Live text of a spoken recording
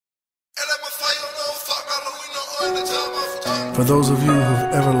For those of you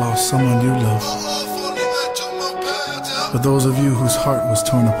who've ever lost someone you love, for those of you whose heart was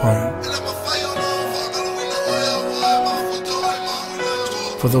torn apart,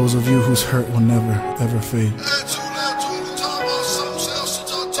 for those of you whose hurt will never ever fade,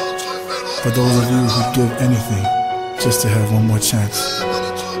 for those of you who'd give anything just to have one more chance,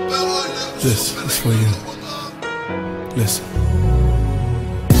 this is for you. Listen.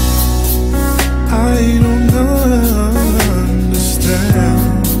 I don't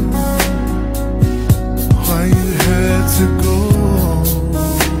understand why you had to go.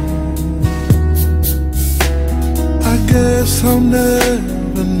 I guess I'll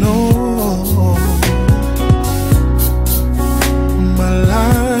never know. My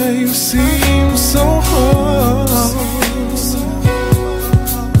life seems so hard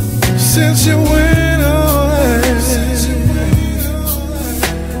since you went away.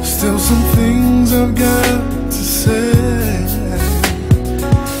 Still some things I've got to say,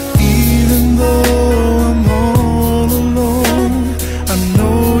 even though I'm all alone. I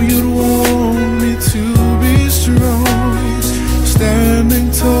know you'd want me to be strong, standing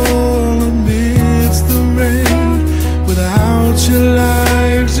tall amidst the rain. Without your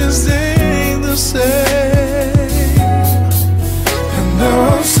life just ain't the same. And there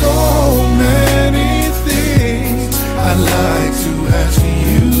are so many things I'd like to ask you.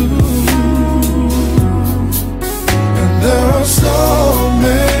 There are so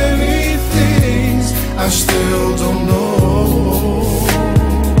many things I still don't know.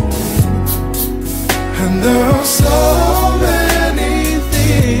 And there are so many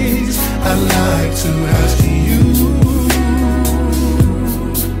things I'd like to ask you.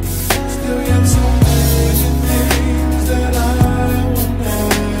 Still yet so many things that I will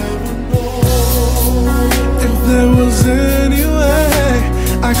never know. If there was any way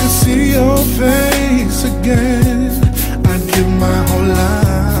I could see your face again, I'd give my whole life.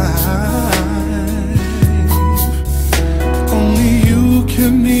 Only you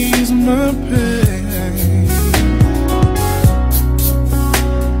can ease my pain.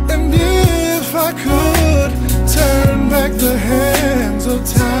 And if I could turn back the hands of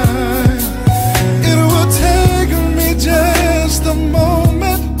time, it would take me just a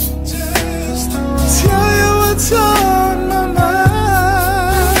moment till you would turn my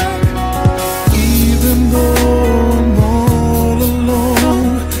mind. Even though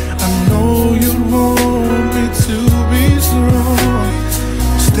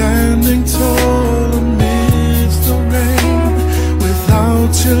standing tall amidst the rain,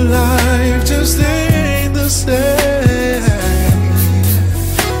 without your light